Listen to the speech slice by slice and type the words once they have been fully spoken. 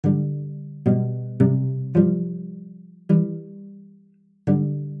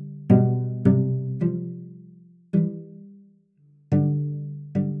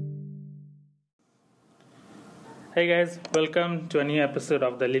Hey guys, welcome to a new episode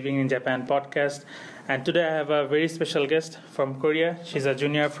of the Living in Japan podcast. And today I have a very special guest from Korea. She's a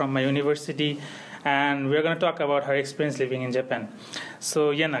junior from my university, and we're going to talk about her experience living in Japan.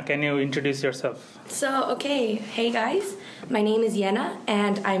 So, Yena, can you introduce yourself? Hey guys, my name is Yena,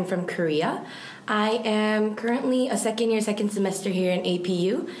 and I'm from Korea. I am currently a second semester here in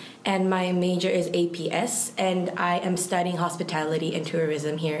APU, and my major is APS, and I am studying hospitality and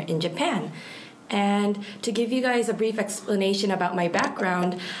tourism here in Japan. And to give you guys a brief explanation about my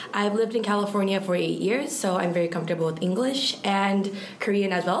background, I've lived in California for 8 years, so I'm very comfortable with English and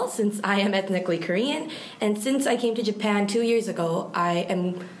Korean as well, since I am ethnically Korean. And since I came to Japan 2 years ago, I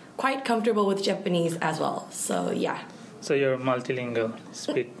am quite comfortable with Japanese as well. So, yeah. So you're multilingual,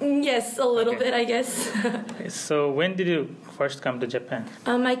 speak? Yes, a little bit, I guess. So when did you first come to Japan?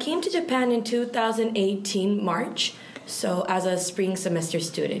 I came to Japan in 2018, March. So as a spring semester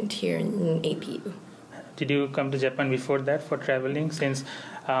student here in APU. Did you come to Japan before that for traveling? Since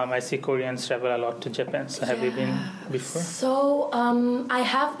I see Koreans travel a lot to Japan. So have you been before? So I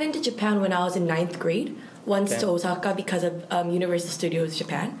have been to Japan when I was in 9th grade. Once to Osaka because of Universal Studios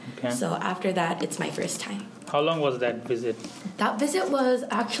Japan. Okay. So after that, it's my first time. How long was that visit? That visit was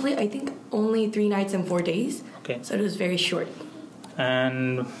actually, I think, only 3 nights and 4 days. Okay. So it was very short.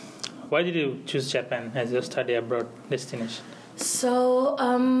 And why did you choose Japan as your study abroad destination? So,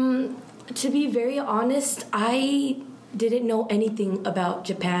 to be very honest, I didn't know anything about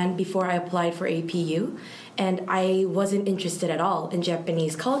Japan before I applied for APU, and I wasn't interested at all in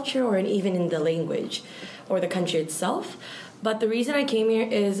Japanese culture or even in the language or the country itself. But the reason I came here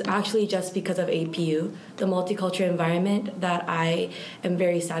is actually just because of APU, the multicultural environment that I am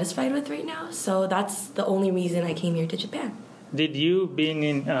very satisfied with right now. So that's the only reason I came here to Japan. Did you, being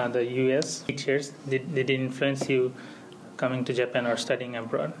in the US 8 years, did it influence you coming to Japan or studying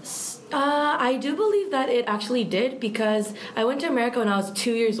abroad? I do believe that it actually did because I went to America when I was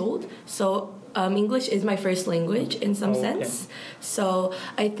 2 years old. So English is my first language in some sense. So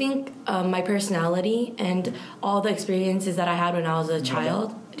I think my personality and all the experiences that I had when I was a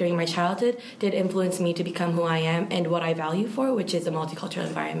child, during my childhood, did influence me to become who I am and what I value for, which is a multicultural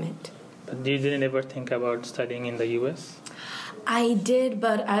environment. But you didn't ever think about studying in the US? I did,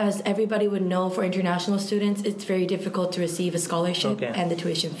 but as everybody would know, for international students, it's very difficult to receive a scholarship, and the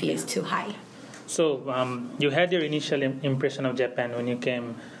tuition fee is too high. So you had your initial impression of Japan when you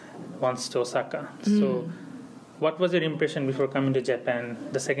came once to Osaka. So what was your impression before coming to Japan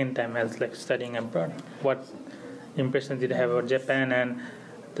the second time as like studying abroad? What impression did you have about Japan? And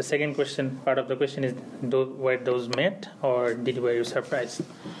the second part of the question is, were those met or were you surprised?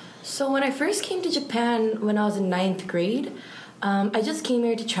 So when I first came to Japan when I was in 9th grade, I just came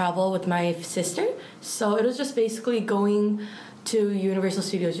here to travel with my sister. So it was just basically going to Universal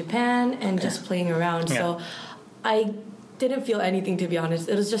Studios Japan and just playing around. Yeah. So I didn't feel anything, to be honest.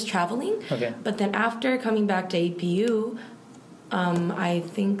 It was just traveling. Okay. But then after coming back to APU, I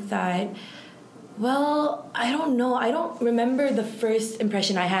think that, I don't know. I don't remember the first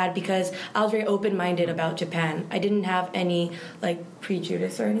impression I had because I was very open-minded about Japan. I didn't have any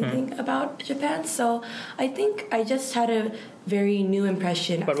prejudice or anything about Japan. So I think I just had a very new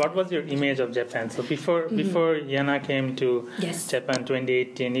impression. But what was your image of Japan? So before Yana came to Japan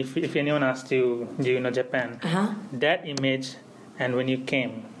 2018, if anyone asked you, do you know Japan? That image and when you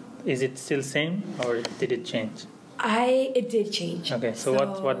came, is it still same or did it change? It did change. Okay, so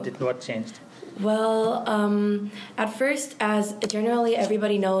what changed? Well, at first, as generally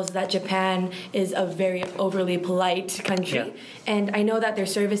everybody knows that Japan is a very overly polite country, and I know that their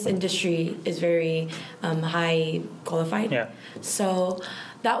service industry is very high qualified. Yeah. So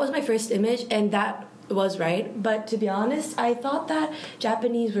that was my first image, and that was right. But to be honest, I thought that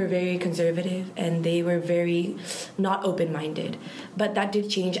Japanese were very conservative and they were very not open-minded. But that did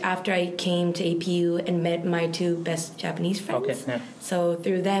change after I came to APU and met my 2 best Japanese friends. Okay. Yeah. So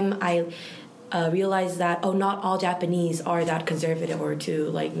through them, I realized that not all Japanese are that conservative or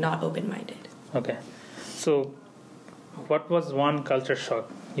not open-minded. Okay. So what was one culture shock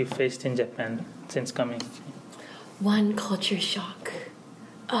you faced in Japan since coming? One culture shock.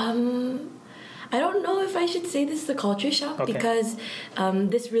 I don't know if I should say this is a culture shock because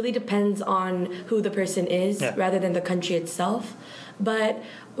this really depends on who the person is rather than the country itself. But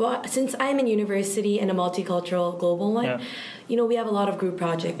since I'm in university and a multicultural global one, we have a lot of group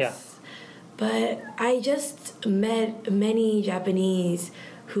projects. Yeah. But I just met many Japanese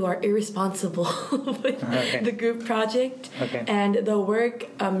who are irresponsible with the group project. Okay. And the work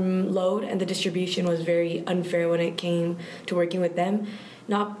load and the distribution was very unfair when it came to working with them.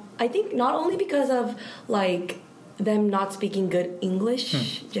 I think not only because of them not speaking good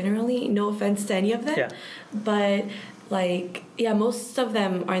English generally. No offense to any of them, Yeah. but like most of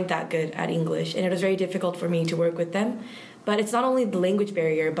them aren't that good at English, and it was very difficult for me to work with them. But it's not only the language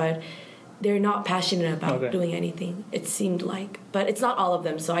barrier, but they're not passionate about doing anything, it seemed like. But it's not all of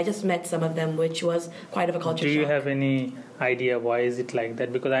them, so I just met some of them, which was quite of a culture shock. Do you have any idea why is it like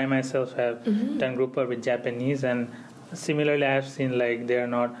that? Because I myself have done group work with Japanese, and similarly I have seen like they are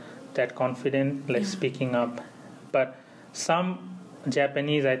not that confident, like speaking up. But some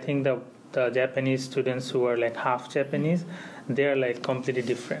Japanese, I think the Japanese students who are like half Japanese, they are like completely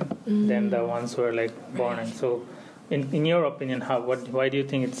different than the ones who are like born. And so, in your opinion, why do you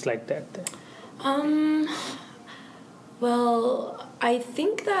think it's like that? Well, I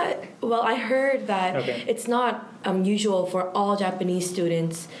think that, I heard that it's not usual for all Japanese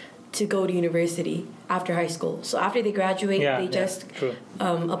students to go to university after high school. So after they graduate, they just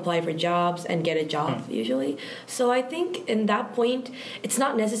apply for jobs and get a job usually. So I think in that point, it's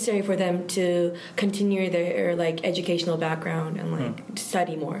not necessary for them to continue their like educational background and like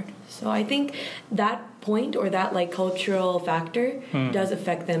study more. So I think that point or that like cultural factor does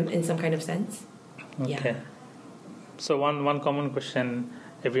affect them in some kind of sense. Okay. Yeah. So one common question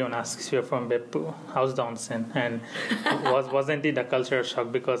everyone asks, you're from Beppu, how's the onsen? And wasn't it a culture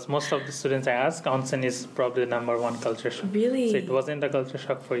shock? Because most of the students I ask, onsen is probably the number one culture shock. Really? So it wasn't a culture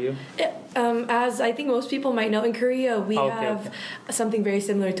shock for you? As I think most people might know, in Korea we have something very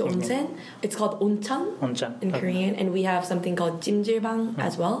similar to onsen. It's called onchang in Korean, and we have something called jjimjirbang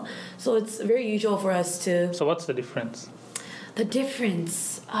as well. So it's very usual for us to... So what's the difference? The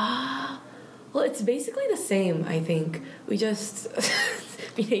difference? Well, it's basically the same, I think. We just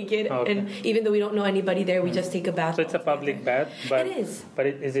be naked, and even though we don't know anybody there, we just take a bath. So it's a public bath? But it is. But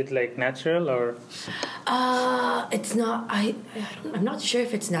is it like natural or...? It's not... I'm not sure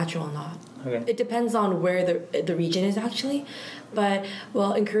if it's natural or not. Okay. It depends on where the region is actually. But,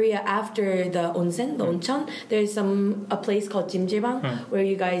 in Korea, after the onsen, the onchon, there's a place called jjimjirbang where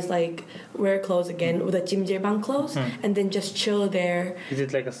you guys like wear clothes again with the jjimjirbang clothes and then just chill there. Is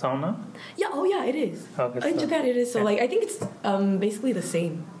it like a sauna? Yeah, it is. Okay, in Japan it is. So I think it's basically the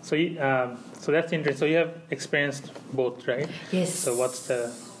same. So so that's interesting. So you have experienced both, right? Yes. So what's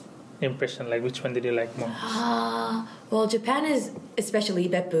the impression like? Which one did you like more? Well, Japan is, especially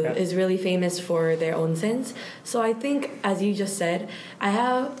Beppu, is really famous for their onsens. So I think, as you just said,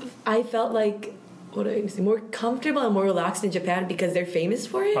 I felt like more comfortable and more relaxed in Japan because they're famous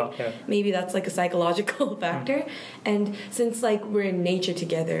for it. Maybe that's like a psychological factor. And since like we're in nature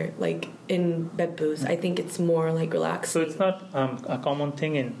together, like in Beppus, I think it's more like relaxed. So it's not a common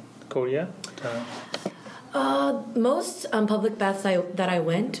thing in Korea? Most public baths that I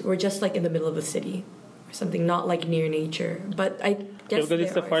went were just like in the middle of the city or something, not like near nature. But I guess because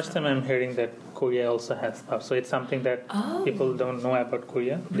it's the first time I'm hearing that Korea also has stuff. So it's something that people don't know about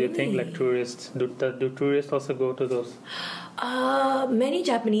Korea. Do you think like tourists, do tourists also go to those? Many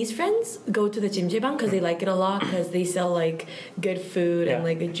Japanese friends go to the jjimjirbang because they like it a lot because they sell like good food and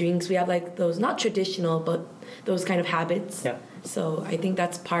like good drinks. We have like those, not traditional, but those kind of habits. Yeah. So I think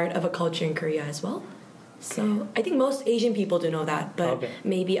that's part of a culture in Korea as well. So I think most Asian people do know that, but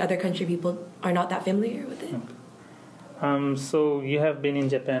maybe other country people are not that familiar with it. So you have been in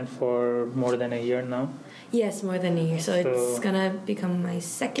Japan for more than a year now? Yes, more than a year. So it's gonna become my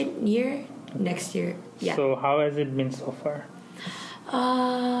second year next year. Yeah. So how has it been so far?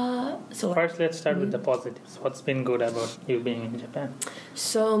 First, let's start with the positives. What's been good about you being in Japan?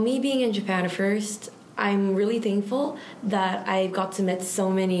 So me being in Japan first, I'm really thankful that I got to meet so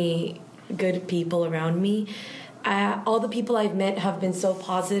many good people around me. All the people I've met have been so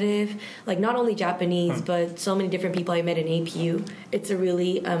positive, like not only Japanese, but so many different people I met in APU. It's a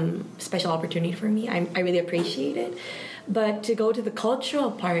really special opportunity for me. I really appreciate it. But to go to the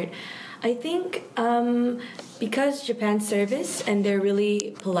cultural part, I think because Japan's service and they're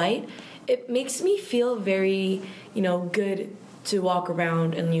really polite, it makes me feel very, good to walk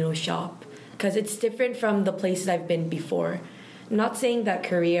around and, shop. Because it's different from the places I've been before. I'm not saying that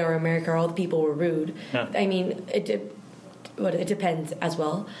Korea or America, all the people were rude. No. I mean, it depends as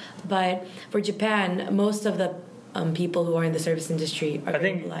well. But for Japan, most of the people who are in the service industry are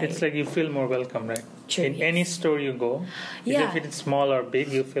it's like you feel more welcome, right? True, in any store you go, if it's small or big,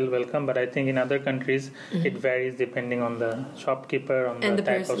 you feel welcome. But I think in other countries, it varies depending on the shopkeeper, on the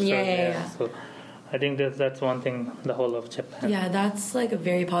type of store. So I think that's one thing, the whole of Japan. Yeah, that's like a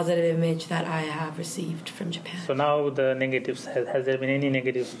very positive image that I have received from Japan. So now the negatives, has there been any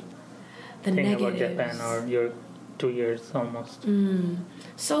negative thing about Japan or your 2 years almost?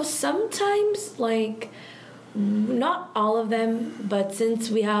 So sometimes, like, not all of them, but since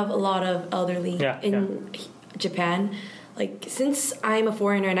we have a lot of elderly Japan, like since I'm a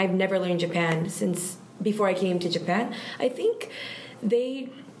foreigner and I've never learned Japan since before I came to Japan, I think they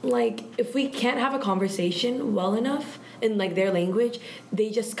like if we can't have a conversation well enough in like their language,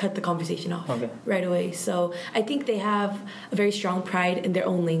 they just cut the conversation off right away. So I think they have a very strong pride in their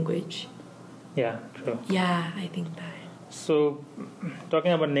own language. Yeah, true. Yeah, I think that. So,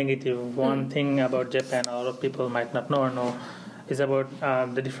 talking about negative, one thing about Japan a lot of people might not know is about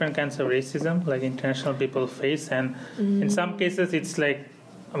the different kinds of racism like international people face, and in some cases it's like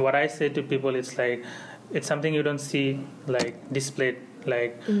what I say to people, it's like it's something you don't see like displayed.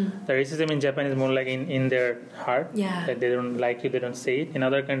 Like the racism in Japan is more like in their heart. Yeah. That they don't like you, they don't say it. In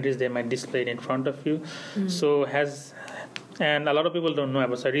other countries, they might display it in front of you. And a lot of people don't know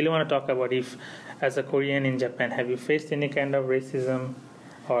about. So I really want to talk about if, as a Korean in Japan, have you faced any kind of racism,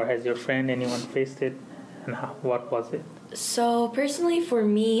 or has your friend anyone faced it, and what was it? So personally, for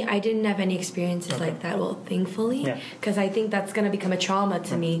me, I didn't have any experiences like that. Well, thankfully, because I think that's gonna become a trauma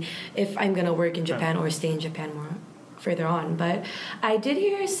to me if I'm gonna work in Japan or stay in Japan more further on. But I did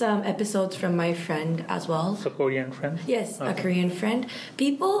hear some episodes from my friend as well. So Korean friend? Yes, a Korean friend.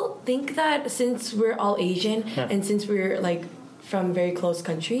 People think that since we're all Asian and since we're like from very close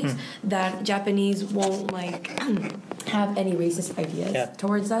countries, that Japanese won't like have any racist ideas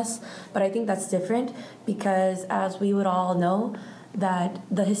towards us. But I think that's different because, as we would all know, that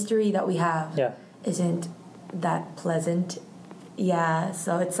the history that we have isn't that pleasant. Yeah,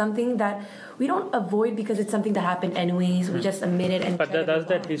 so it's something that we don't avoid because it's something that happened anyways. We just admit it and. But does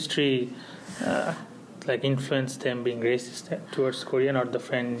that history like influence them being racist towards Korean or the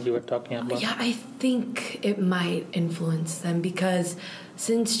friend you were talking about? Yeah, I think it might influence them because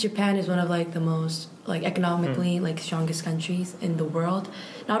since Japan is one of like the most like economically like strongest countries in the world,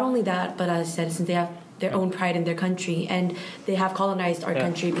 not only that, but as I said, since they have their own pride in their country and they have colonized our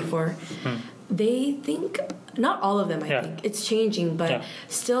country before, they think. Not all of them, I think. It's changing, but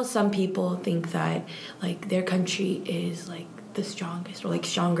still some people think that like their country is like the strongest or like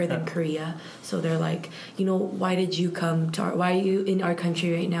stronger than Korea. So they're like, you know, why did you come to why are you in our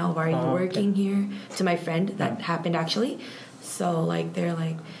country right now? Why are you working here? To my friend, that happened actually. So like they're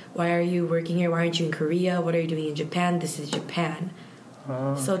like, why are you working here? Why aren't you in Korea? What are you doing in Japan? This is Japan.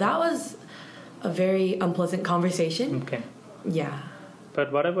 So that was a very unpleasant conversation. Okay. Yeah.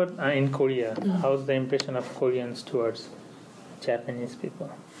 But what about in Korea? How's the impression of Koreans towards Japanese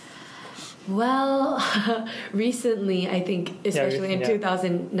people? Well, recently, I think, especially in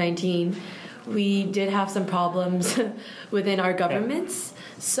 2019, we did have some problems within our governments.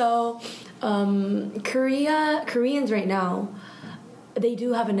 So, Koreans right now, they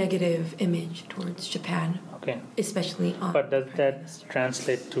do have a negative image towards Japan. Okay. Especially on. But does that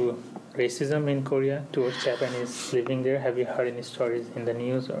translate to racism in Korea towards Japanese living there? Have you heard any stories in the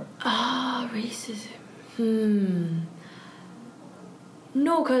news or? Racism.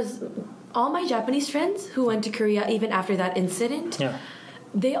 No, because all my Japanese friends who went to Korea even after that incident,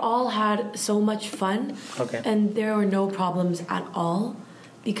 they all had so much fun. Okay. And there were no problems at all,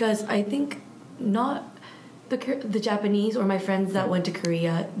 because I think not the Japanese or my friends that went to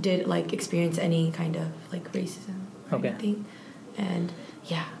Korea did like experience any kind of like racism or anything. And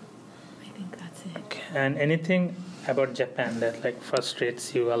yeah. Okay. And anything about Japan that like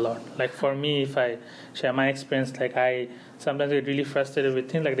frustrates you a lot? Like for me, if I share my experience, like I sometimes get really frustrated with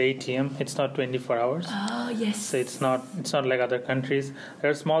things like the ATM. It's not 24 hours. Oh yes. So it's not like other countries.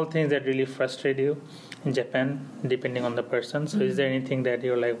 There are small things that really frustrate you in Japan, depending on the person. So is there anything that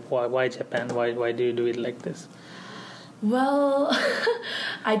you're like, why Japan? Why do you do it like this? Well,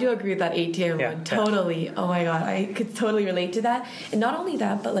 I do agree with that ATM one. Totally. Oh my god, I could totally relate to that. And not only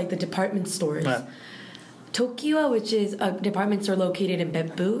that, but like the department stores. Tokiwa, which is a department store located in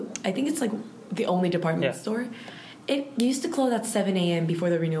Beppu, I think it's like the only department store. It used to close at 7 a.m. before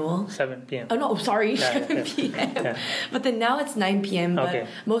the renewal. 7 p.m. Oh no, sorry, 7 p.m. But then now it's 9 p.m. But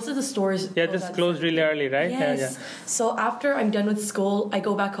most of the stores just close really early, right? Yes. So after I'm done with school, I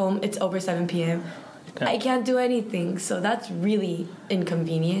go back home. It's over 7 p.m. I can't do anything, so that's really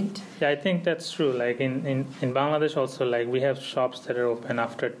inconvenient. Yeah, I think that's true. Like in Bangladesh also, like we have shops that are open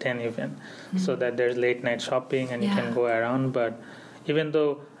after 10 even, so that there's late night shopping and you can go around. But even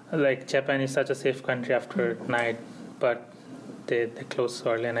though like Japan is such a safe country after night, but they close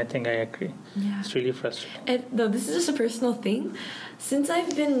so early, and I think I agree. Yeah. It's really frustrating. And though this is just a personal thing, since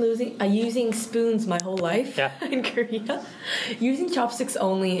I've been using spoons my whole life in Korea, using chopsticks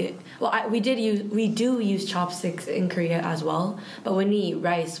only. Well, we do use chopsticks in Korea as well, but when we eat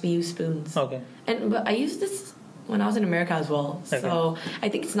rice, we use spoons. Okay. But I used this when I was in America as well. So I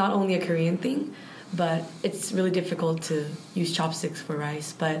think it's not only a Korean thing, but it's really difficult to use chopsticks for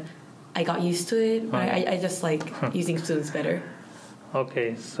rice. But I got used to it. But I just like using spoons better.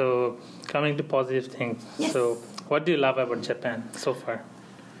 Okay, so coming to positive things. Yes. So what do you love about Japan so far?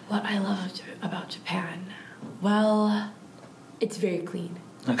 What I love about Japan, well, it's very clean.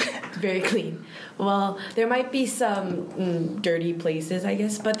 Okay. It's very clean. Well, there might be some dirty places, I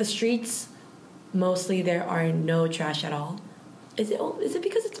guess, but the streets, mostly there are no trash at all. Is it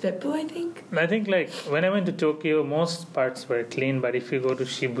because it's Beppu, I think? I think like when I went to Tokyo, most parts were clean, but if you go to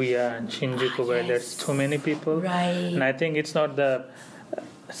Shibuya and Shinjuku, where there's too many people, Right. and I think it's not the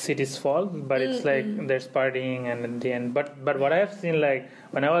city's fault, but it's like there's partying and in the end. But what I have seen, like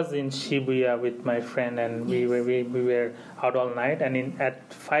when I was in Shibuya with my friend and we were out all night, and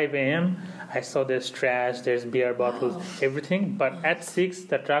at 5 a.m. I saw there's trash, there's beer bottles, everything. But at 6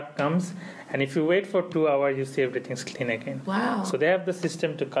 the truck comes, and if you wait for 2 hours, you see everything's clean again. Wow. So they have the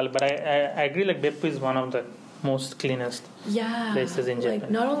system to call. But I agree, like Beppu is one of the most cleanest places in Japan.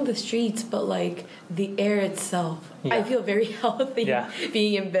 Like not only the streets, but like the air itself. Yeah. I feel very healthy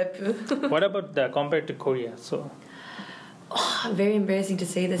being in Beppu. What about compared to Korea? So Very embarrassing to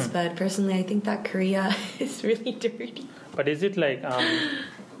say this, but personally, I think that Korea is really dirty. but is it like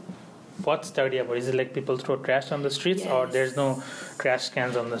what's dirty about? Is it like people throw trash on the streets, or Yes. there's no trash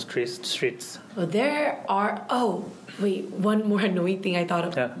cans on the streets? Well, there are. Oh, wait. One more annoying thing I thought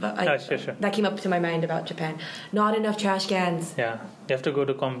of. Yeah. But Sure. that came up to my mind about Japan. Not enough trash cans. Yeah, you have to go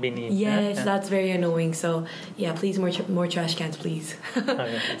to kombini. Yes, yeah? that's very annoying. So yeah, please more trash cans, please.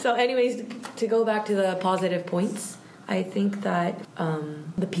 Okay. So, anyways, to go back to the positive points, I think that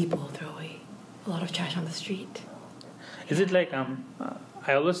the people throw away a lot of trash on the street. Is it like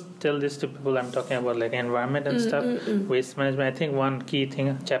I always tell this to people I'm talking about, like environment and stuff, waste management. I think one key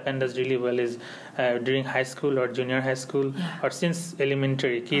thing Japan does really well is during high school or junior high school or since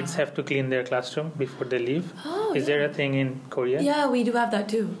elementary, kids have to clean their classroom before they leave. Oh, is there a thing in Korea? Yeah, we do have that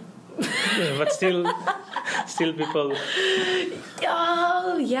too. Yeah, but still people.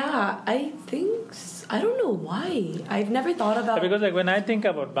 Oh, yeah, I think. I don't know why. I've never thought about. Because like when I think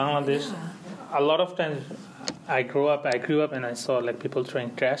about Bangladesh, a lot of times I grew up and I saw like people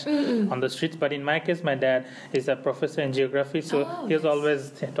throwing trash on the streets. But in my case, my dad is a professor in geography, so he was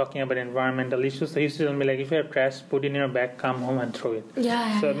always talking about environmental issues. So he used to tell me like, if you have trash, put it in your bag, come home and throw it.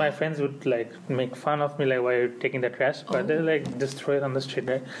 Yeah. So my friends would like make fun of me like, why are you taking the trash? But they're like, just throw it on the street,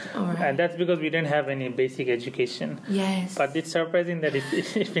 right? And that's because we didn't have any basic education. Yes. But it's surprising that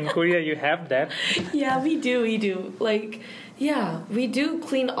if in Korea you have that. Yeah, we do. Like, yeah, we do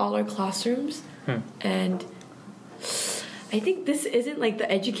clean all our classrooms, and I think this isn't like the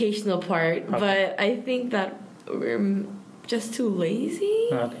educational part, but I think that we're just too lazy.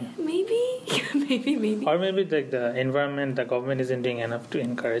 Okay. Maybe. Or maybe like the environment, the government isn't doing enough to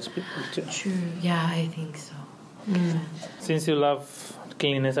encourage people to. True. Yeah, I think so. Since you love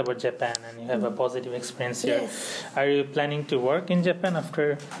cleanliness about Japan and you have a positive experience here, are you planning to work in Japan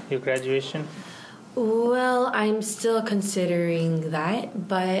after your graduation? Well, I'm still considering that,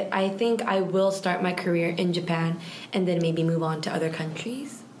 but I think I will start my career in Japan and then maybe move on to other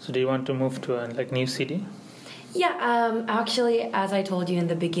countries. So do you want to move to a new city? Yeah, actually, as I told you in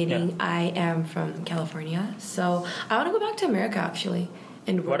the beginning, I am from California, so I want to go back to America actually.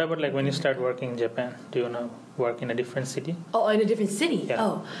 And What about like when you start working in Japan? Do you want to work in a different city? Oh, in a different city? Yeah.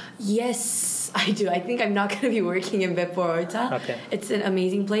 Oh, yes, I do. I think I'm not going to be working in Beppu Ota. Okay. It's an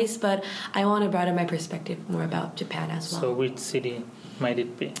amazing place, but I want to broaden my perspective more about Japan as well. So which city might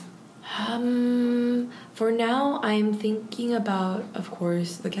it be? For now, I'm thinking about, of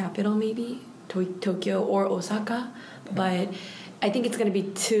course, the capital maybe, Tokyo or Osaka, but I think it's going to be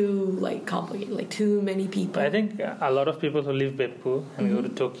too complicated, like too many people. I think a lot of people who live Beppu and go to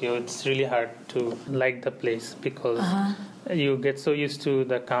Tokyo, it's really hard to like the place because you get so used to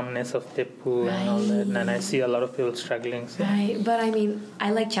the calmness of Beppu and all that, and I see a lot of people struggling. So. Right, but I mean, I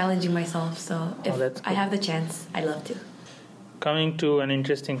like challenging myself, so if that's I good. have the chance, I'd love to. Coming to an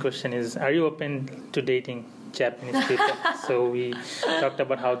interesting question is, are you open to dating Japanese people? So we talked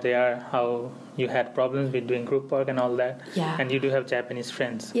about how they are, how you had problems with doing group work and all that. Yeah. And you do have Japanese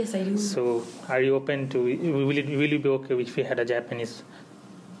friends. Yes, I do. So are you open to, will you be okay if we had a Japanese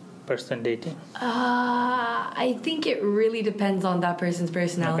person dating? I think it really depends on that person's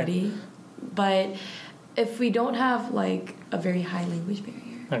personality. But if we don't have like a very high language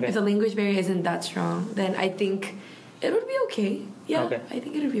barrier, if the language barrier isn't that strong, then I think it would be okay. Yeah, I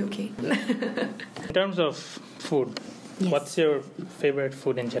think it would be okay. In terms of food, what's your favorite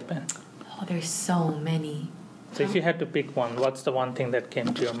food in Japan? Oh, there's so many. So if you had to pick one, what's the one thing that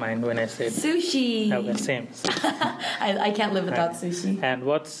came to your mind when I said sushi? Okay, same. I can't live without sushi. And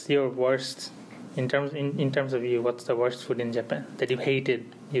what's your worst in terms of you, what's the worst food in Japan that you hated,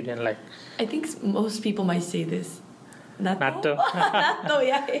 you didn't like? I think most people might say this. Natto? Natto. Natto,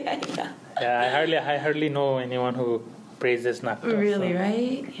 yeah. Yeah, I hardly know anyone who praises natto. Really, so.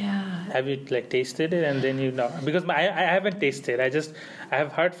 right? Yeah. Have you like tasted it and then you know? Because I haven't tasted. I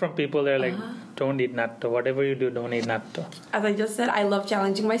have heard from people that are like, don't eat natto. Whatever you do, don't eat natto. As I just said, I love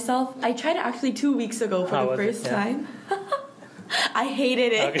challenging myself. I tried it actually 2 weeks ago for the first time. I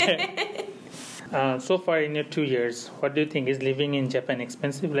hated it. Okay. So far in your 2 years, what do you think? Is living in Japan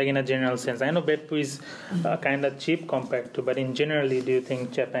expensive, like in a general sense? I know Beppu is kind of cheap compared to, but in generally, do you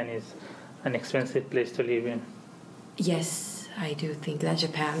think Japan is an expensive place to live in? Yes, I do think that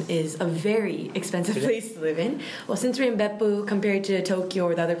Japan is a very expensive place to live in. Well, since we're in Beppu compared to Tokyo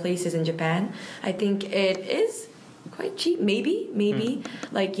or the other places in Japan, I think it is quite cheap. Maybe,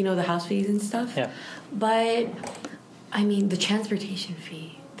 like, you know, the house fees and stuff. Yeah. But, I mean, the transportation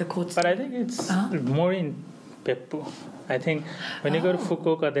fee, the kotsu. But I think it's more in Beppu. I think when you go to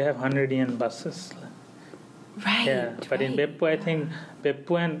Fukuoka, they have 100 yen buses. Right. Yeah, but in Beppu, I think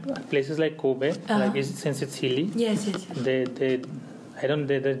Beppu and places like Kobe, since it's hilly, yes. I don't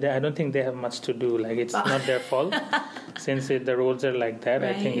think they have much to do. Like it's not their fault, since the roads are like that.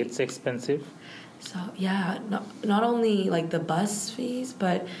 Right. I think it's expensive. So yeah, not only like the bus fees,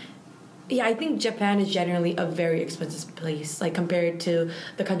 but yeah, I think Japan is generally a very expensive place, like compared to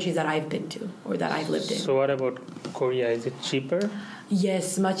the countries that I've been to or that I've lived in. So what about Korea? Is it cheaper?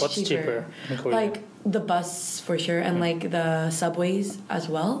 Yes, much What's cheaper. in Korea? Like the bus for sure, and like the subways as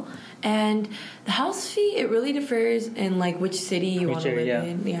well. And the house fee, it really differs in like which city you want to live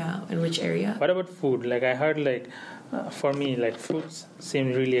in, in which area. What about food? Like I heard, like for me, like fruits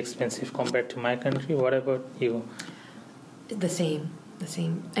seem really expensive compared to my country. What about you? The same.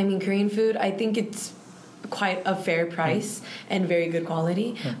 I mean, Korean food, I think it's quite a fair price and very good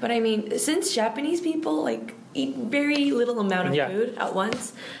quality. But I mean, since Japanese people like eat very little amount of food at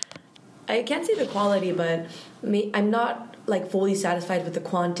once, I can't say the quality, but I'm not like fully satisfied with the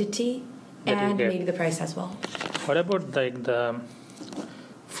quantity and maybe the price as well. What about like the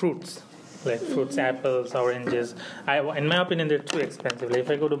fruits? Like fruits, apples, oranges. In my opinion, they're too expensive. Like if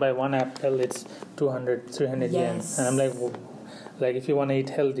I go to buy one apple, it's 200, 300 yen. And I'm like, whoa. Like if you want to eat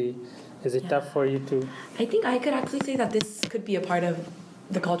healthy, is it tough for you to? I think I could actually say that this could be a part of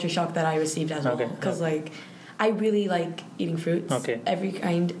the culture shock that I received as well. Because like I really like eating fruits, every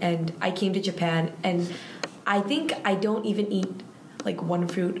kind, and I came to Japan and I think I don't even eat like one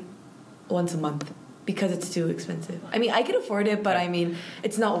fruit once a month because it's too expensive. I mean, I could afford it, but I mean,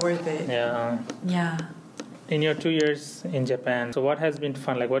 it's not worth it. Yeah. In your 2 years in Japan, so what has been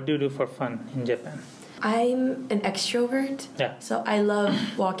fun? Like what do you do for fun in Japan? I'm an extrovert, so I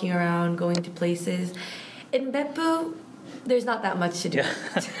love walking around, going to places. In Beppu, there's not that much to do.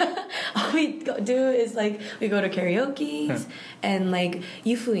 All we do is like we go to karaoke and like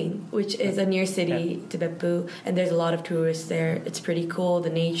Yufuin, which is a near city to Beppu, and there's a lot of tourists there. It's pretty cool,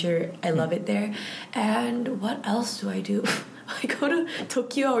 the nature, I love it there. And what else do I do? I go to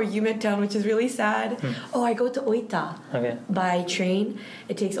Tokyo or Umetown, which is really sad. Oh, I go to Oita by train.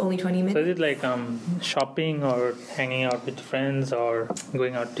 It takes only 20 minutes. So is it like shopping or hanging out with friends or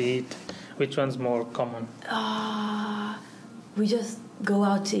going out to eat? Which one's more common? We just go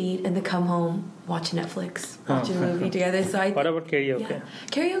out to eat and then come home, watch Netflix, watch a movie together. So what about karaoke? Yeah.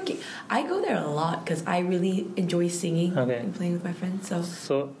 Karaoke, I go there a lot because I really enjoy singing and playing with my friends.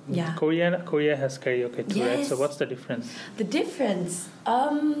 So Korea has karaoke too, right? So what's the difference? The difference,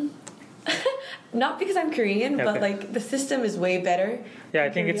 not because I'm Korean, but like the system is way better. Yeah, I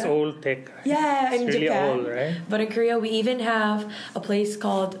think it's old tech. Yeah, in really Japan. Old, right? But in Korea, we even have a place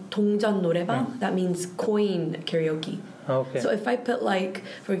called 동전 노래방. That means coin karaoke. So if I put like,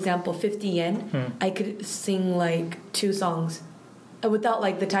 for example, 50 yen, I could sing like 2 songs without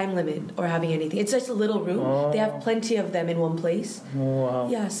like the time limit or having anything. It's just a little room. They have plenty of them in one place. Wow.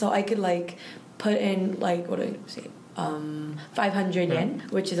 Yeah, so I could like put in like, what do I say? 500 yen,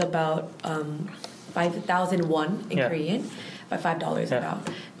 which is about 5,000 won in Korean, by $5 about.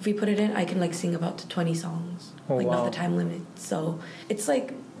 If we put it in, I can like sing about 20 songs, not the time limit. So it's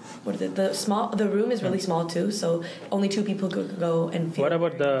like, what is it? The room is really small too, so only 2 people could go and feel. What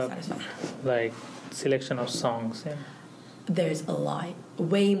about the satisfied. like selection of songs? There's a lot,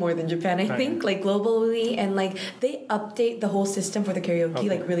 way more than Japan, I think, like globally, and like they update the whole system for the karaoke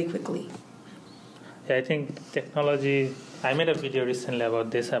like really quickly. Yeah, I think technology I made a video recently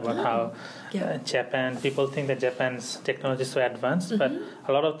about this, about how Japan, people think that Japan's technology is so advanced, but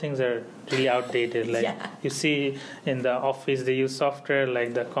a lot of things are really outdated. Like you see in the office, they use software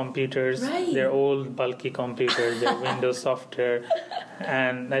like the computers, they're old, bulky computers, they're Windows software.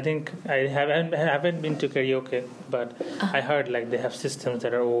 And I think I haven't been to karaoke, but I heard like they have systems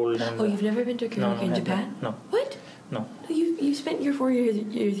that are old. And, you've never been to karaoke in Japan? No. What? No. You spent your 4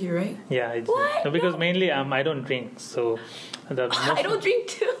 years here, right? Yeah, I did. What? No, because mainly I don't drink, so I don't drink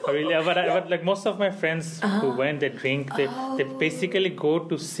too. Really, but like most of my friends who went, they drink. They basically go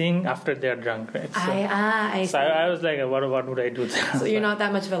to sing after they're drunk, right? So I was like, what would I do? So you're not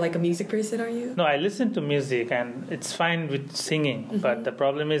that much of a music person, are you? No, I listen to music and it's fine with singing, but the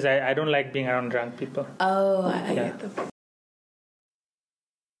problem is I don't like being around drunk people. I get them.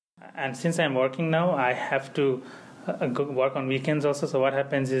 And since I'm working now, I have to work on weekends also. So what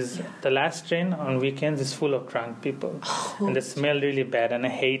happens is the last train on weekends is full of drunk people, and they smell really bad, and I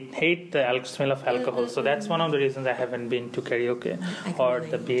hate the smell of alcohol. So that's one of the reasons I haven't been to karaoke or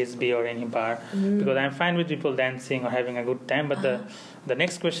the BSB or any bar, because I'm fine with people dancing or having a good time. But the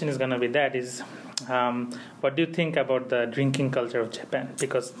next question is going to be what do you think about the drinking culture of Japan?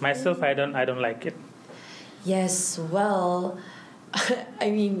 Because myself, I don't like it. Yes, well, I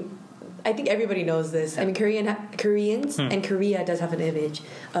mean, I think everybody knows this. I mean, Koreans and Korea does have an image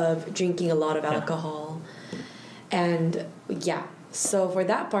of drinking a lot of alcohol, and so for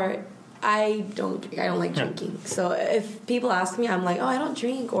that part, I don't like drinking. So if people ask me, I'm like, I don't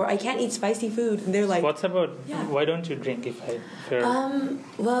drink, or I can't eat spicy food, and they're like, what's about? Why don't you drink?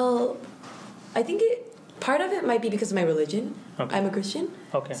 Well, I think part of it might be because of my religion. Okay. I'm a Christian.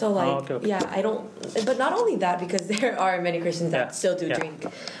 Okay. So I don't. But not only that, because there are many Christians that still do drink,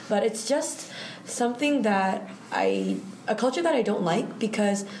 but it's just something that a culture that I don't like,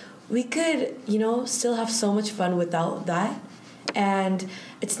 because we could, still have so much fun without that, and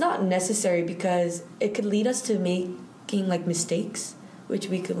it's not necessary because it could lead us to making mistakes, which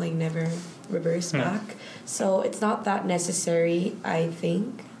we could never reverse back. So it's not that necessary, I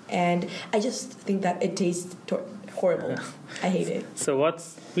think. And I just think that it tastes horrible. I hate it. So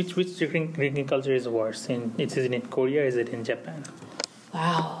which drinking culture is worse? Is it in Korea or is it in Japan?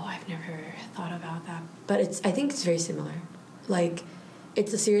 Wow, I've never thought about that. But I think it's very similar.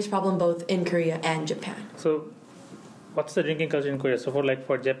 It's a serious problem both in Korea and Japan. So what's the drinking culture in Korea? So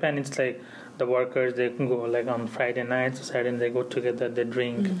for Japan, it's the workers, they can go on Friday nights or Saturday, they go together, they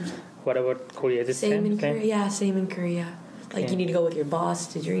drink. What about Korea? Is it same in Korea? Yeah, same in Korea. You need to go with your boss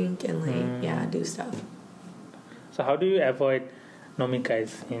to drink and do stuff. So how do you avoid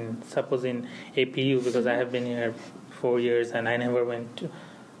nomikais suppose in APU, because I have been here 4 years and I never went to.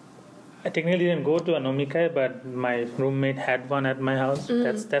 I technically didn't go to a nomikai, but my roommate had one at my house.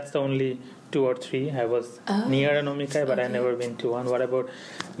 That's the only 2 or 3. I was near a nomikai, but I never been to one. What about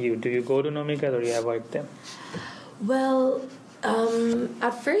you? Do you go to nomikai or you avoid them? Well,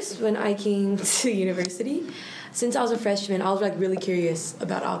 at first when I came to university, since I was a freshman, I was really curious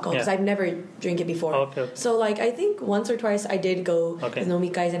about alcohol because I've never drank it before. Okay. So I think once or twice I did go with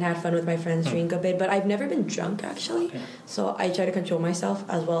nomikais and had fun with my friends, drink a bit, but I've never been drunk actually. Okay. So I try to control myself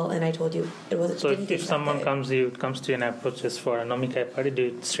as well, and I told you it wasn't. So if someone comes to you and approaches for a nomikai party, do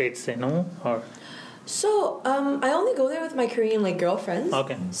you straight say no or? So I only go there with my Korean girlfriends.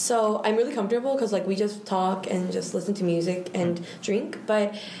 Okay. So I'm really comfortable because we just talk and just listen to music and drink.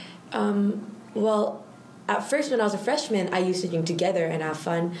 But at first when I was a freshman, I used to drink together and have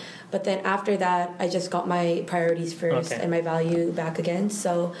fun. But then after that, I just got my priorities first and my value back again.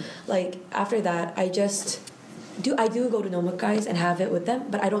 So after that, I do go to nomikais and have it with them,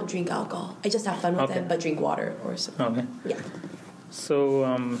 but I don't drink alcohol. I just have fun with them, but drink water or something. Okay. Yeah. So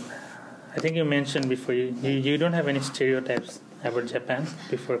I think you mentioned before you don't have any stereotypes about Japan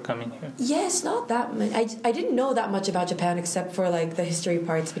before coming here. Yes, not that much. I didn't know that much about Japan except for the history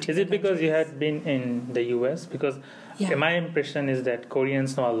parts between. Is it because you had been in the US? Because my impression is that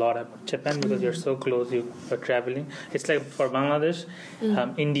Koreans know a lot about Japan because you're so close. You are traveling. It's like for Bangladesh,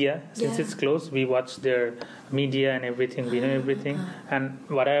 India. Since it's close, we watch their media and everything. We know everything. And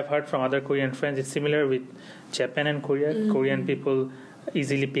what I have heard from other Korean friends, it's similar with Japan and Korea. Korean people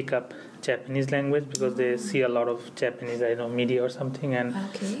easily pick up Japanese language because they see a lot of Japanese, media or something, and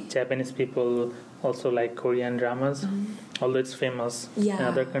Japanese people also like Korean dramas, although it's famous in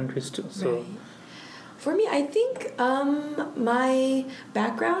other countries too. So, for me, I think my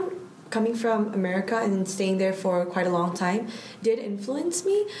background coming from America and staying there for quite a long time did influence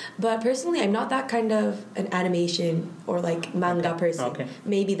me. But personally, I'm not that kind of an animation or like manga person. Okay.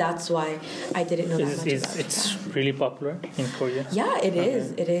 Maybe that's why I didn't know that much about It's Japan. really popular in Korea? Yeah, it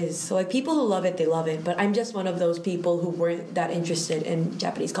is. It is. So like people who love it, they love it. But I'm just one of those people who weren't that interested in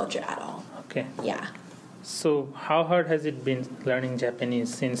Japanese culture at all. Okay. Yeah. So how hard has it been learning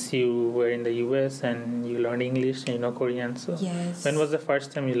Japanese since you were in the US and you learned English and you know Korean? So Yes. when was the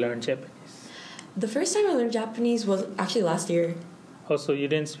first time you learned Japanese? The first time I learned Japanese was actually last year. Oh, so you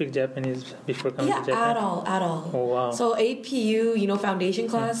didn't speak Japanese before coming to Japan? At all. Oh, wow. So APU, foundation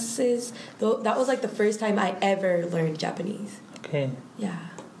classes, that was like the first time I ever learned Japanese. Okay. Yeah.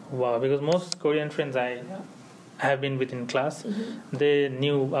 Wow, because most Korean friends I have been with in class, they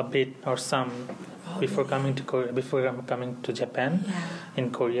knew a bit or some before coming to Korea, before coming to Japan Yeah.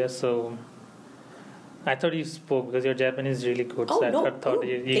 in Korea. So I thought you spoke because your Japanese is really good. Oh, so I no. thought Oh,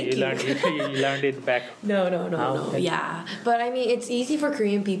 you thank you. learned it back. No. Okay. Yeah. But I mean, it's easy for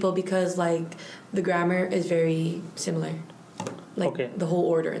Korean people because like the grammar is very similar. Like Okay. the whole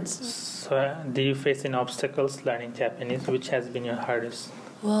order and stuff. So do you face any obstacles learning Japanese? Which has been your hardest?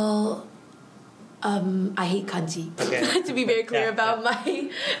 Well, I hate kanji. Okay. To be very clear Yeah, about my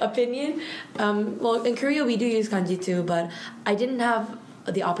opinion. Well, in Korea we do use kanji too, but I didn't have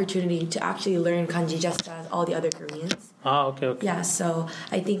the opportunity to actually learn kanji just as all the other Koreans. Okay. Yeah, so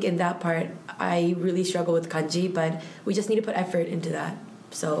I think in that part I really struggle with kanji, but we just need to put effort into that.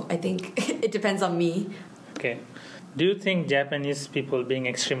 So I think it depends on me. Okay. Do you think Japanese people being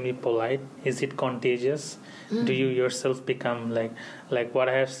extremely polite, is it contagious? Do you yourself become like what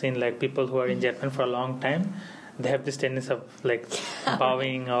I have seen, like people who are in Japan for a long time, they have this tendency of like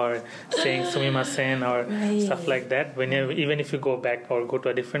bowing or saying sumimasen or Right. stuff like that. Even if you go back or go to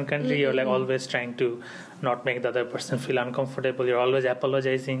a different country, you're like always trying to not make the other person feel uncomfortable. You're always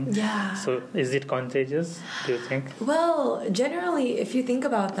apologizing. Yeah. So is it contagious, do you think? Well, generally, if you think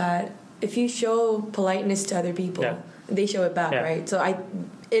about that, if you show politeness to other people, Yeah. they show it back, Yeah. right? So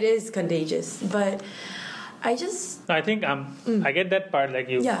it is contagious, but I just I think I get that part, like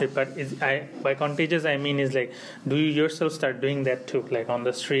you. Yeah. But by contagious I mean is like, do you yourself start doing that too? Like on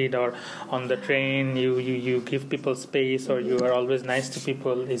the street or on the train, you give people space, or you are always nice to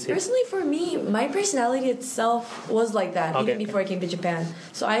people? Is it? personally for me, my personality itself was like that Okay. even before I came to Japan.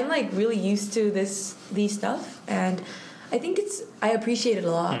 So I'm like really used to these stuff, and I think I appreciate it a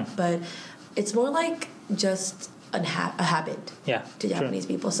lot. But it's more like just a habit. Yeah, To true. Japanese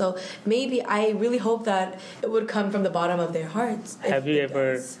people. So maybe I really hope that it would come from the bottom of their hearts. if Have you it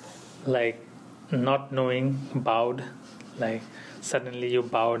ever does. like not knowing bowed, like suddenly you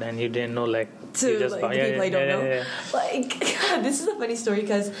bowed and you didn't know, like To you just like bow. the people I don't know? Yeah. Like this is a funny story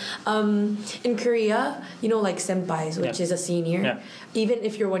because in Korea, like senpais, which Yeah. is a senior. Yeah. Even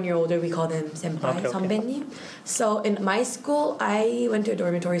if you're 1 year older, we call them senpai, Okay. 선배님. So in my school, I went to a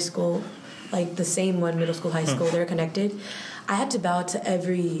dormitory school, like the same one, middle school, high school. They're connected. I had to bow to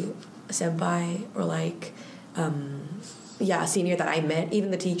every senpai or like senior that I met,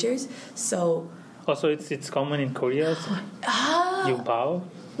 even the teachers. So Also, it's common in Korea. Also. You bow.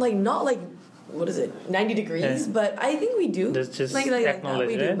 like not like what is it 90 degrees, Yeah. but I think we do That's just like that. acknowledge,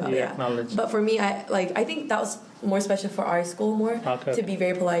 We do right? bow, You yeah. acknowledge. But for me, I think that was more special for our school, more Okay. to be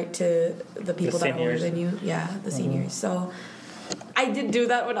very polite to the people that are older seniors. than you. Yeah, the seniors. So I did do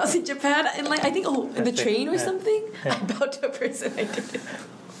that when I was in Japan, and like I think in the That's it. train or Yeah. something, Yeah. I bowed to a person. I did it.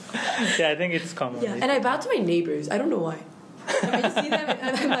 Yeah, I think it's common. Yeah, and I bowed to my neighbors. I don't know why. Like, I just see them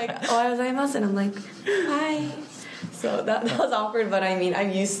and I'm like, ohayou gozaimasu, and I'm like, hi. So that was awkward, but I mean,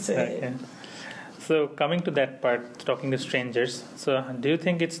 I'm used to it. Okay. So coming to that part, talking to strangers. So do you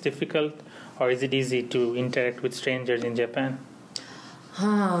think it's difficult, or is it easy to interact with strangers in Japan?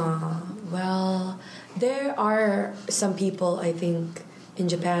 Well, there are some people, I think, in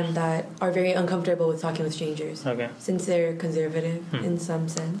Japan that are very uncomfortable with talking with strangers. Okay. Since they're conservative in some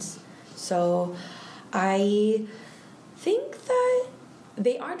sense. So I think that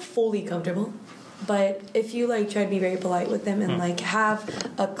they aren't fully comfortable. But if you like try to be very polite with them and like have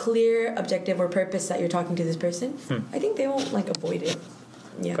a clear objective or purpose that you're talking to this person, I think they won't like avoid it.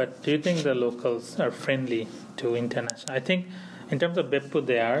 Yeah. But do you think the locals are friendly to international? I think in terms of Beppu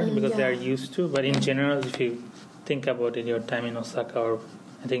they are, because they are yeah. used to. But in general, if you think about it, your time in Osaka, or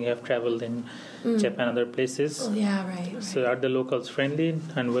I think you have traveled in Japan, other places. Oh, yeah, right. So are the locals friendly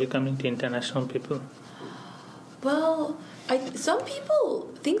and welcoming to international people? Well, some people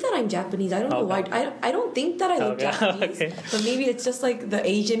think that I'm Japanese. I don't know why. Okay. I don't think that I look Okay. Japanese. Okay. But maybe it's just like the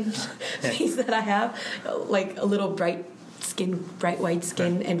Asian face that I have, like a little bright skin skin, bright white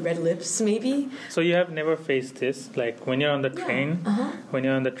skin, and red lips, maybe. So you have never faced this, like when you're on the train. When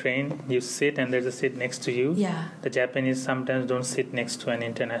you're on the train, you sit and there's a seat next to you. Yeah. The Japanese sometimes don't sit next to an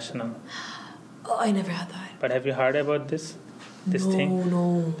international. Oh, I never had that. But have you heard about this thing?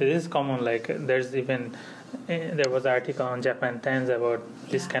 No. This is common. Like there's even there was an article on Japan Times about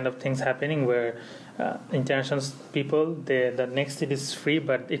this kind of things happening where international people, the next seat is free,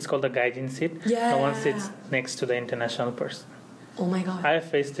 but it's called the gaijin seat. Yeah. No one sits next to the international person. Oh my god. I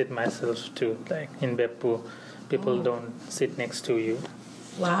faced it myself too. Like in Beppu, people don't sit next to you.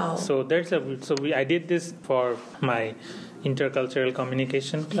 Wow. So I did this for my intercultural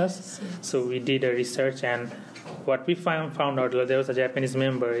communication class. Yes. So we did a research, and what we found out, there was a Japanese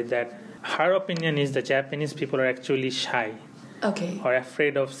member, is that her opinion is the Japanese people are actually shy Okay. or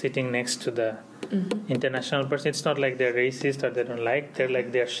afraid of sitting next to the international person. It's not like they're racist or they don't like.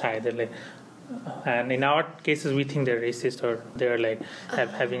 They're shy. They're like, and in our cases, we think they're racist or they're like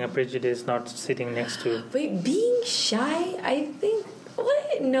having a prejudice, not sitting next to. Wait, being shy, I think.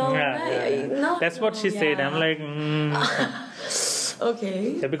 What? No. No. That's what she said. I'm like,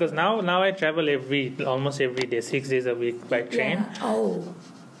 Okay. yeah, because now I travel almost every day, 6 days a week by train. Yeah. Oh.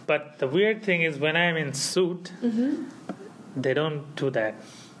 But the weird thing is when I'm in suit, they don't do that.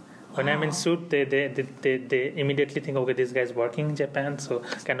 When I'm in suit, they immediately think, okay, this guy's working in Japan, so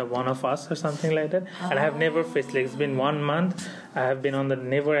kind of one of us or something like that. And I have never faced, like, it's been 1 month, I have been on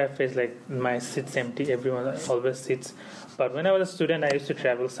never have faced, like, my seat's empty, everyone always sits. But when I was a student, I used to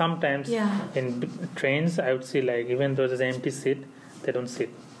travel. Sometimes in trains, I would see, like, even though there's an empty seat, they don't sit.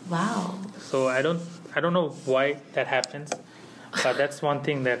 Wow. So I don't know why that happens, but that's one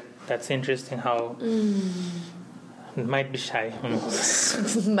thing that's interesting, how it might be shy.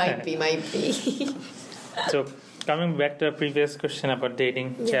 might be. So coming back to the previous question about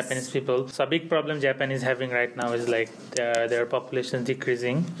dating Japanese people, so a big problem Japan is having right now is like their population is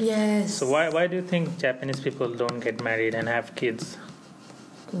decreasing. Yes. So why do you think Japanese people don't get married and have kids?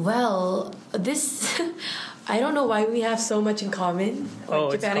 Well, this I don't know why we have so much in common,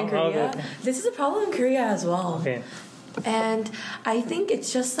 like Japan and Korea. Okay. This is a problem in Korea as well. Okay. And I think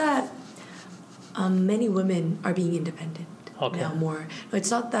it's just that many women are being independent now more. It's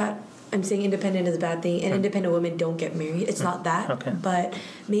not that I'm saying independent is a bad thing and independent women don't get married. It's not that. Okay. But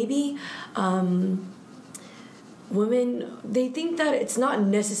maybe women, they think that it's not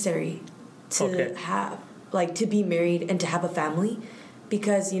necessary to have, like, to be married and to have a family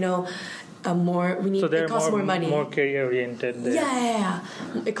because, it costs more money. More career oriented. Yeah.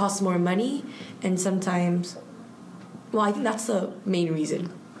 It costs more money, and sometimes, well, I think that's the main reason.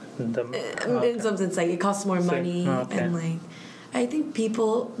 In some sense, like, it costs more money, and like, I think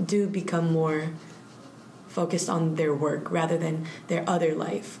people do become more focused on their work rather than their other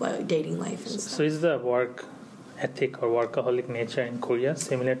life, like dating life and stuff. So is the work ethic or workaholic nature in Korea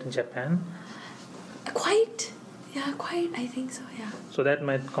similar to Japan? Quite. I think so. Yeah. So that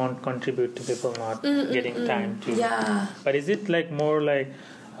might contribute to people not getting time to. Yeah. But is it like more like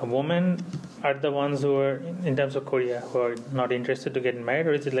a woman are the ones who are, in terms of Korea, who are not interested to get married,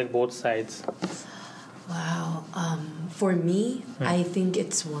 or is it like both sides? Wow. For me, I think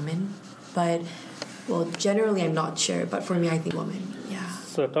it's women, but generally I'm not sure. But for me, I think women. Yeah.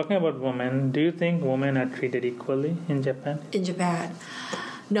 So talking about women, do you think women are treated equally in Japan? In Japan,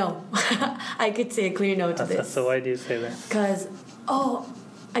 no. I could say a clear no to this. So why do you say that? Because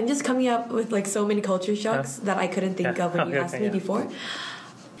I'm just coming up with like so many culture shocks that I couldn't think of when you asked me before.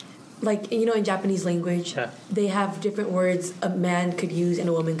 Like, in Japanese language, they have different words a man could use and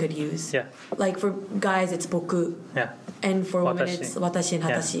a woman could use. Yeah. Like for guys, it's boku. Yeah. And for women, it's watashi and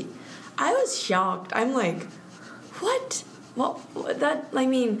hatashi. I was shocked. I'm like, what? Well,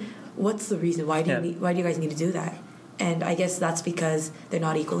 what's the reason? Why do you guys need to do that? And I guess that's because they're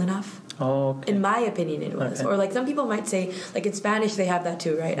not equal enough. Oh, okay. In my opinion, it was. Okay. Or like some people might say, like in Spanish, they have that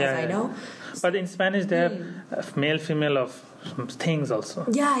too, right? I know. But in Spanish, they have male, female of things also.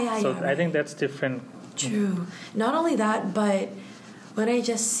 Yeah. So I think that's different. True. Not only that, but when I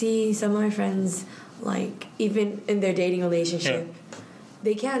just see some of my friends, like even in their dating relationship,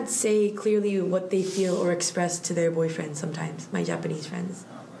 they can't say clearly what they feel or express to their boyfriends sometimes, my Japanese friends.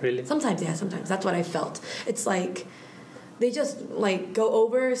 Really? Sometimes. That's what I felt. It's like they just like go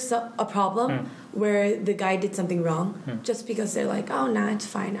over a problem where the guy did something wrong just because they're like, oh, nah, it's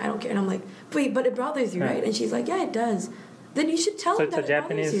fine, I don't care. And I'm like, wait, but it bothers you, right? And she's like, yeah, it does. Then you should tell him that it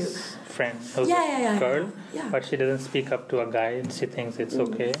bothers you. So it's a Japanese friend who's a girl, but she doesn't speak up to a guy and she thinks it's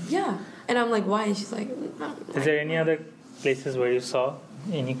okay. Yeah. And I'm like, why? And she's like, is there any other places where you saw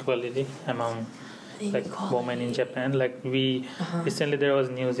inequality among like women in Japan? Like recently there was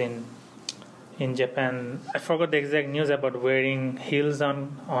news in in Japan. I forgot the exact news about wearing heels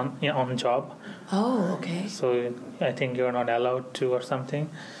on job. Oh, okay. So I think you're not allowed to or something.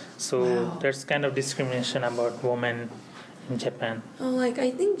 So Wow. there's kind of discrimination about women in Japan. Like, I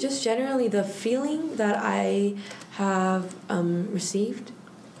think just generally the feeling that I have received,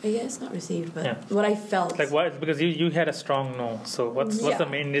 I guess not received, but Yeah. what I felt. Like why? Because you had a strong no. So what's the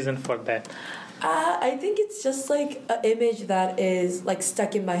Yeah. main reason for that? I think it's just like an image that is like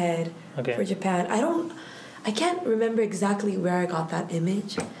stuck in my head Okay. for Japan. I can't remember exactly where I got that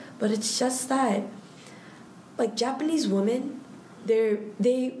image, but it's just that like Japanese women,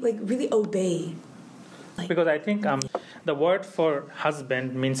 they like really obey. Like, Because I think the word for husband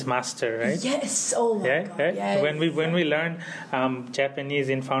means master, right? yes. Oh my Yeah, god. right. Yes. When we learn Japanese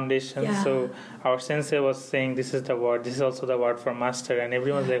in foundation, Yeah. so our sensei was saying this is the word. This is also the word for master, and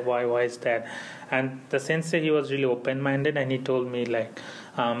everyone's Yeah. like, why is that? And the sensei, he was really open minded, and he told me like,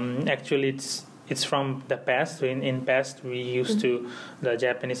 actually it's from the past. So in past we used to, the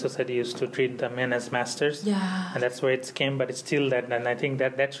Japanese society used to treat the men as masters, Yeah. and that's where it came. But it's still that, and I think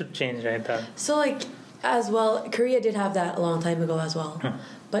that should change, right? So like as well, Korea did have that a long time ago as well.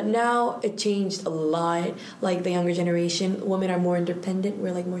 But now it changed a lot. Like the younger generation, women are more independent.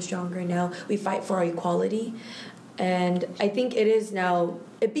 We're like more stronger now. We fight for our equality, and I think it is now.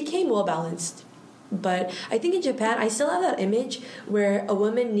 It became well balanced. But I think in Japan, I still have that image where a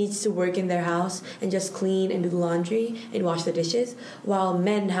woman needs to work in their house and just clean and do the laundry and wash the dishes, while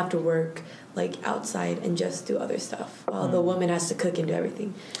men have to work like outside and just do other stuff, while the woman has to cook and do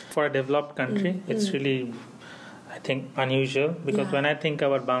everything. For a developed country, it's really, I think, unusual, because Yeah. when I think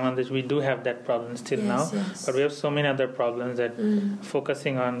about Bangladesh, we do have that problem still Yes, now, yes. but we have so many other problems that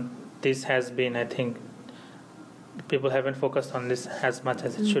focusing on this has been, I think, people haven't focused on this as much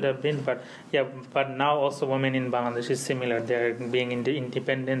as it should have been. But now also women in Bangladesh is similar. They're being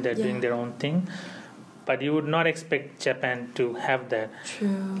independent. They're doing their own thing. But you would not expect Japan to have that.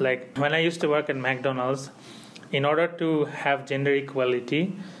 True. Like when I used to work at McDonald's, in order to have gender equality,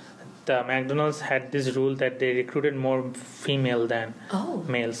 the McDonald's had this rule that they recruited more female than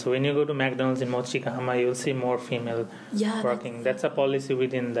male. So when you go to McDonald's in Mochikahama, you'll see more female working. That's a policy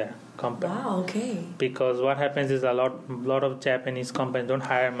within the company. Wow, okay. Because what happens is a lot of Japanese companies don't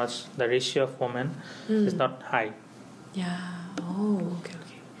hire much. The ratio of women is not high. Yeah. Oh, okay.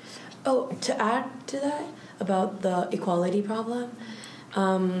 Oh, to add to that about the equality problem,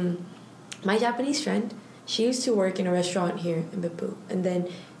 my Japanese friend, she used to work in a restaurant here in Beppu, and then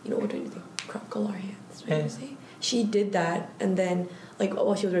what do you think? Crackle our hands, right? Say? She did that, and then like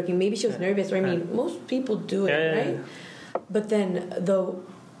while she was working, maybe she was nervous. Or I mean, most people do it, right? But then the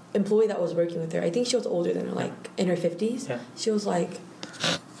employee that was working with her, I think she was older than her, like in her 50s. Yeah. She was like,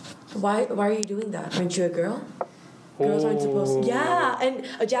 "Why are you doing that? Aren't you a girl? Girls aren't supposed to." Yeah, and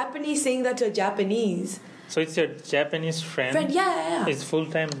a Japanese saying that to a Japanese. So it's your Japanese friend? Yeah. It's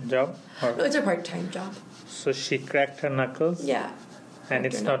full-time job? Or? No, it's a part-time job. So she cracked her knuckles? Yeah. And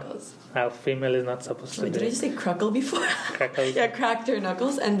it's not, a female is not supposed to do it. Did I just say crackle before? Crackle. Yeah, cracked her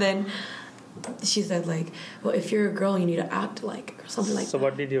knuckles. And then she said like, well, if you're a girl, you need to act like, or something like that. So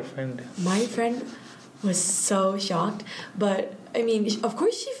what did your friend do? My friend was so shocked. But, I mean, of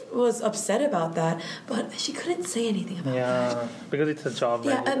course she was upset about that, but she couldn't say anything about that. Because it's a job.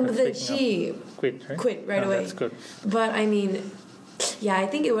 Yeah, and then she quit, right? Quit right away. That's good. But, I mean, yeah, I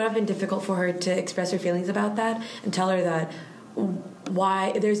think it would have been difficult for her to express her feelings about that and tell her that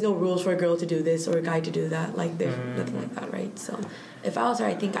why there's no rules for a girl to do this or a guy to do that. Like, there's nothing like that, right? So, if I was her,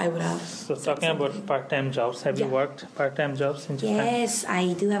 I think I would have. So, talking about part-time jobs, have you worked part-time jobs in Japan? Yes,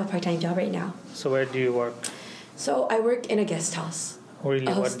 I do have a part-time job right now. So, where do you work? So, I work in a guest house.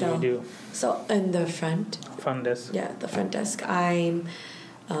 Really, what do you do? So, in the front. Front desk? Yeah, the front desk. I'm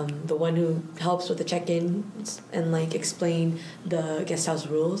the one who helps with the check-in and, like, explain the guest house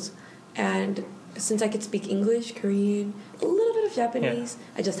rules. And since I could speak English, Korean, a little bit of Japanese,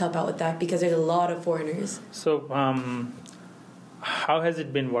 I just help out with that because there's a lot of foreigners. So, how has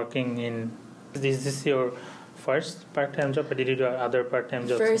it been working in... Is this your first part-time job, or did you do other part-time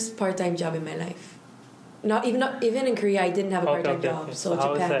jobs? First part-time job in my life. Not even in Korea, I didn't have a part-time job. So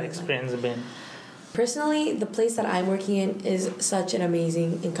how Japan, has that experience been? Personally, the place that I'm working in is such an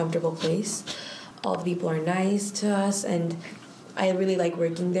amazing and comfortable place. All the people are nice to us, and I really like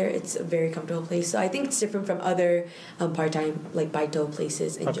working there. It's a very comfortable place. So I think it's different from other part-time, like Baito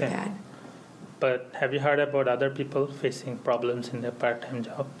places in Japan. But have you heard about other people facing problems in their part-time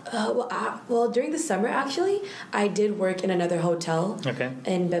job? Well, during the summer, actually, I did work in another hotel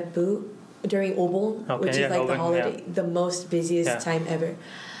in Beppu during Obon, which is like the holiday, the most busiest time ever.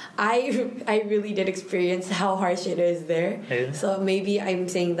 I really did experience how harsh it is there. Yeah. So maybe I'm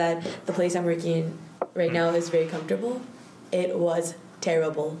saying that the place I'm working in right now is very comfortable. It was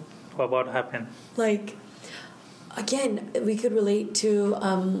terrible. What happened? Like, again, we could relate to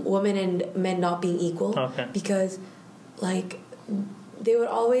women and men not being equal. Okay. Because, like, they would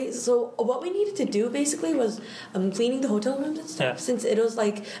always... So what we needed to do, basically, was cleaning the hotel rooms and stuff. Yeah. Since it was,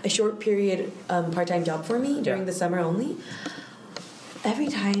 like, a short period part-time job for me during the summer only. Every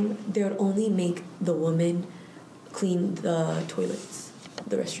time, they would only make the woman clean the toilets,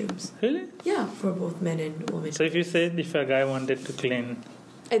 the restrooms. Really? Yeah, for both men and women. So if you said if a guy wanted to clean...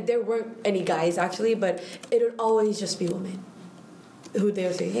 There weren't any guys, actually, but it would always just be women. Who they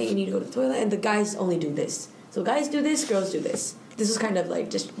would say, hey, you need to go to the toilet, and the guys only do this. So guys do this, girls do this. This was kind of,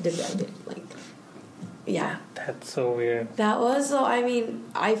 like, just divided. Like, yeah. That's so weird. That was, so, I mean,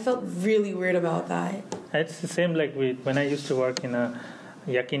 I felt really weird about that. It's the same like when I used to work in a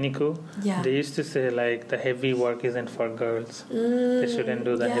yakiniku. Yeah. They used to say like the heavy work isn't for girls. They shouldn't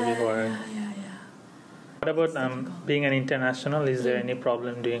do the heavy work. Yeah. What about being an international? Is there any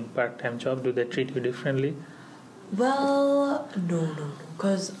problem doing part-time job? Do they treat you differently? Well, no.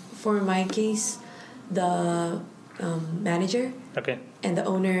 Because for my case, the manager and the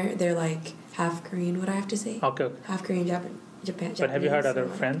owner, they're like half Korean, what I have to say. Okay. Half Korean, Japan. But have you heard other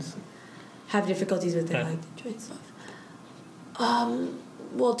so friends? Have difficulties with their like joint stuff.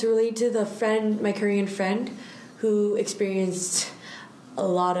 Well, to relate to my Korean friend, who experienced a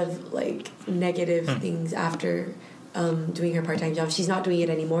lot of like negative things after doing her part-time job. She's not doing it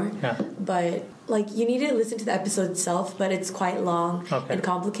anymore. Yeah. But like you need to listen to the episode itself, but it's quite long and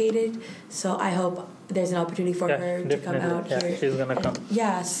complicated. So I hope there's an opportunity for her to come out here. She's gonna come.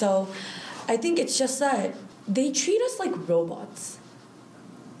 Yeah, so I think it's just that they treat us like robots.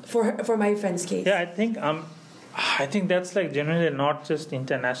 For my friend's case. Yeah, I think that's like generally not just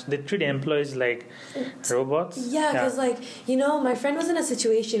international. They treat employees like robots. Yeah, because like my friend was in a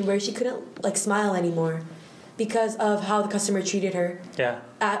situation where she couldn't like smile anymore because of how the customer treated her. Yeah.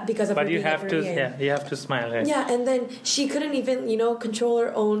 Because of but her you being have Korean. to you have to smile, right? Yeah, and then she couldn't even control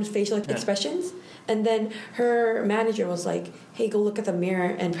her own facial expressions. And then her manager was like, "Hey, go look at the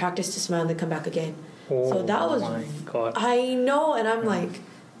mirror and practice to smile, and then come back again." So that was. Oh my God. I know, and I'm like.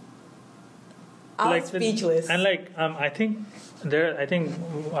 I was speechless. And like I think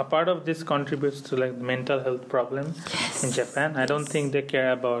a part of this contributes to like mental health problems in Japan. I don't think they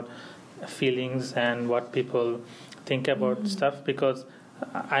care about feelings and what people think about stuff, because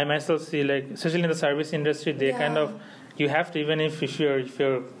I myself see like especially in the service industry they kind of you have to, even if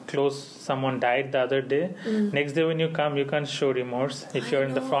you're close, someone died the other day, next day when you come you can't show remorse. If you're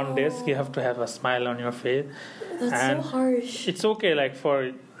in the front desk you have to have a smile on your face. That's so harsh. It's okay like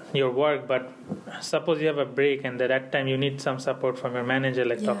for your work, but suppose you have a break and at that time you need some support from your manager,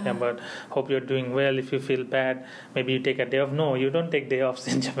 like talking about hope you're doing well. If you feel bad, maybe you take a day off. No, you don't take day offs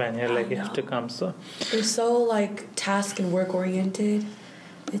in Japan. You're like you have to come. So they're so like task and work oriented.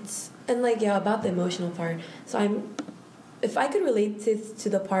 And like about the emotional part. So if I could relate this to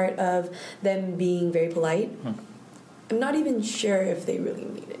the part of them being very polite, I'm not even sure if they really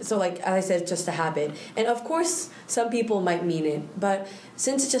mean it. So like as I said, it's just a habit. And of course some people might mean it, but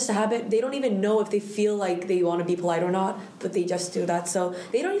since it's just a habit, they don't even know if they feel like they want to be polite or not, but they just do that. So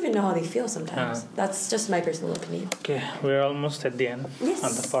they don't even know how they feel sometimes. That's just my personal opinion. Okay, we're almost at the end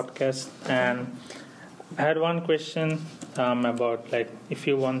on the podcast. And I had one question about like if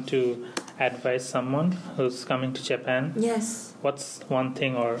you want to advise someone who's coming to Japan. Yes. What's one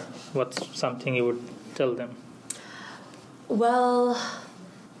thing or what's something you would tell them? Well,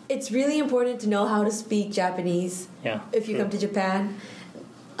 it's really important to know how to speak Japanese if you come to Japan.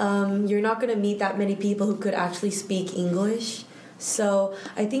 You're not going to meet that many people who could actually speak English. So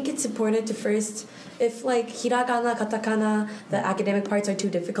I think it's important to first, if like hiragana, katakana, the academic parts are too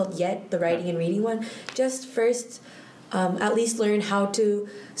difficult yet, the writing and reading one, just first at least learn how to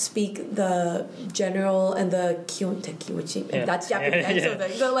speak the general and the kyonteki, which that's Japanese, right?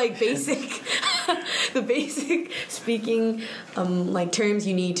 So the like basic, the basic speaking like terms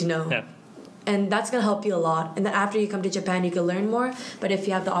you need to know. Yeah. And that's going to help you a lot. And then after you come to Japan, you can learn more. But if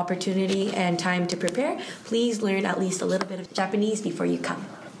you have the opportunity and time to prepare, please learn at least a little bit of Japanese before you come.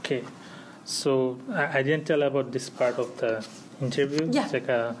 Okay. So I didn't tell about this part of the interview. Yeah. It's like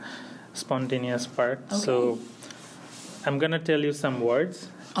a spontaneous part. Okay. So I'm going to tell you some words.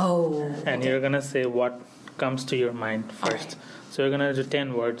 And you're going to say what comes to your mind first. Right. So you're going to do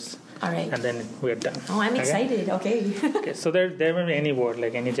 10 words. All right. and then we're done. Oh, I'm excited. Okay. Okay, so there may be any word,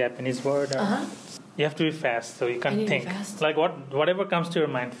 like any Japanese word. Or you have to be fast, so you I can't need to be think. fast. Like whatever comes to your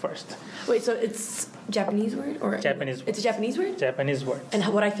mind first. Wait, so it's Japanese word or Japanese word. It's a Japanese word. Japanese word. And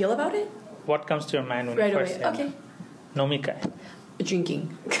what I feel about it? What comes to your mind when Right you first away. say Okay. Nomikai.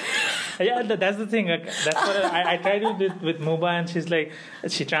 Drinking. Yeah, that's the thing. Like, that's what I tried to do with Muba, and she's like,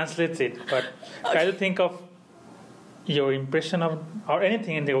 she translates it, but try to think of your impression of or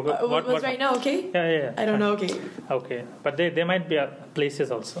anything in the What's right now? Okay. Yeah. I don't know. Okay. Okay, but there might be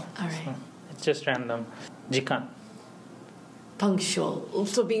places also. All right. So it's just random. Jikan. Punctual.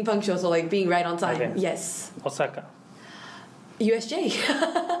 So being punctual, so like being right on time. Okay. Yes. Osaka.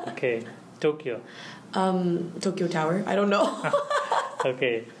 USJ. Okay. Tokyo. Tokyo Tower. I don't know.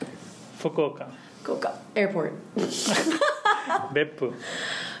 Okay. Fukuoka. Fukuoka Airport. Beppu.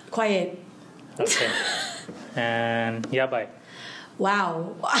 Quiet. Okay. And Yabai.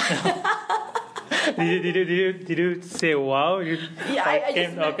 Wow. Did you say wow? Yeah,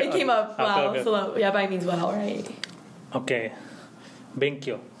 it came up. Wow. Okay. So yabai means wow, right? Okay.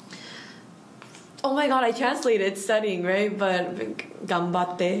 Benkyo. Oh my god, I translated studying, right? But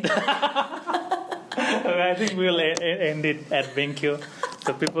gambatte. I think we'll end it at Benkyo.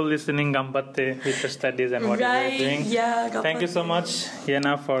 So people listening, gambatte with your studies and whatever you're doing. Yeah, Thank you so much,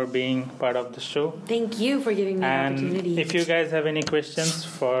 Yana, for being part of the show. Thank you for giving me And the opportunity. if you guys have any questions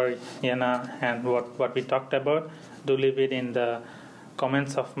for Yana and what we talked about, do leave it in the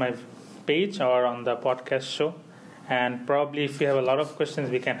comments of my page or on the podcast show. And probably if you have a lot of questions,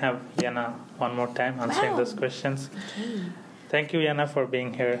 we can have Yana one more time answering those questions. Okay. Thank you, Yana, for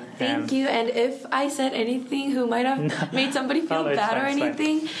being here. Thank you. And if I said anything who might have made somebody feel it's bad or fine,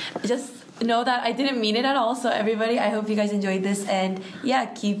 anything, just know that I didn't mean it at all. So everybody, I hope you guys enjoyed this. And yeah,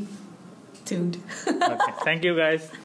 keep tuned. Okay. Thank you, guys.